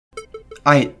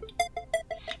Aight,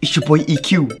 it's your boy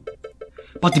EQ,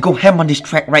 about to go ham on this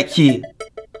track right here.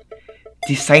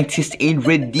 These scientists ain't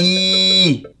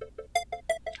ready.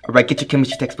 Alright, get your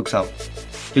chemistry textbooks out,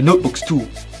 your notebooks too.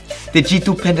 The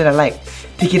G2 pen that I like,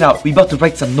 take it out, we about to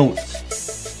write some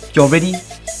notes. Y'all ready?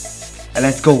 And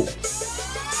let's go.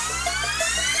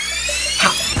 Ha!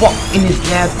 Walk in his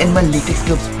lab and my latex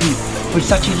gloves blue.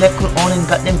 Versache lab coat on and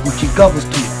got them Gucci goggles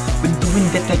too. When doing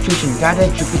that titration, gotta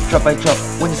drip it drop by drop.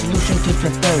 When the solution turns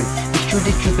transparent, make sure the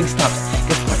dripping stops.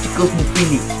 Gas particles move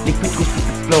freely, liquid goes with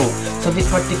the flow. Solid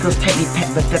particles tightly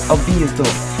packed, but that's obvious though.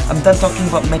 I'm done talking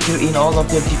about matter in all of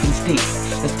their different states.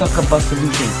 Let's talk about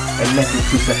solutions and methods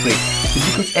to separate. The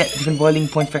liquids at different boiling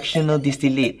point, fractional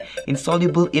distillate.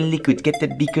 Insoluble in liquid, get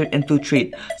that beaker and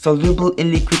filtrate. Soluble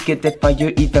in liquid, get that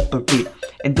fire evaporate.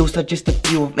 And those are just a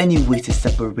few of many ways to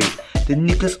separate. The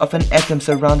nucleus of an atom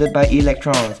surrounded by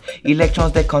electrons.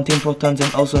 Electrons that contain protons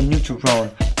and also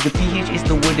neutrons. The pH is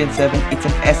lower than 7, it's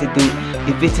an acid dude.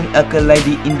 If it's an alkali,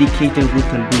 the indicator will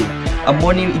turn blue.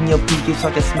 Ammonia in your pee gives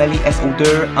out as smelly as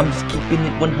odor. I'm just keeping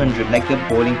it 100 like the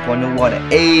boiling point of water.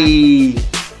 Ayy!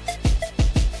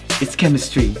 It's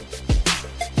chemistry.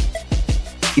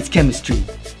 It's chemistry.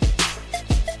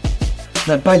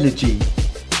 Not biology.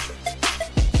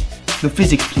 No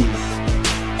physics please.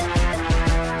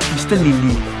 Mr.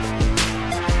 Lily.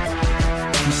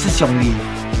 Mrs. Younglee.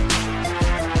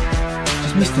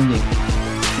 Just Mr. Nick.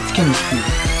 It's chemistry.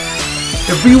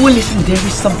 Every will listen, there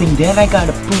is something that I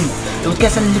gotta prove. Those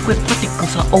gas and liquid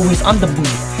particles are always on the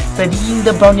move. Studying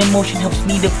the Brownian motion helps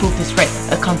me to prove this right.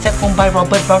 A concept formed by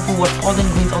Robert Brown who watched pollen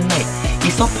grains all night.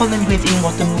 He saw pollen grains in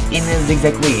water move in a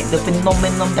zigzag way. The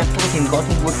phenomenon that told him got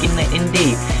him working night and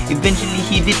day. Eventually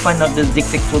he did find out the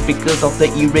zigzag flow because of the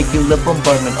irregular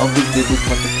bombardment of these little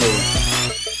particles.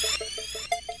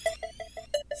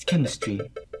 It's chemistry.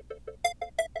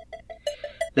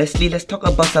 Lastly, let's talk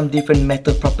about some different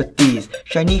metal properties.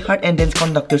 Shiny, hard and dense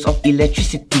conductors of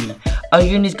electricity.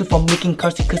 Iron is good for making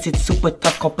cars because it's super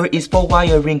tough. Copper is for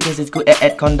wiring because it's good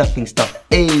at conducting stuff.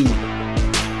 Ayy!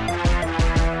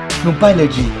 No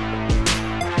biology.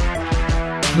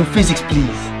 No physics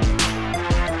please.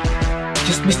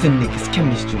 Just Mr. Nick, it's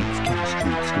chemistry, it's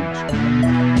chemistry, it's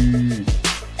chemistry.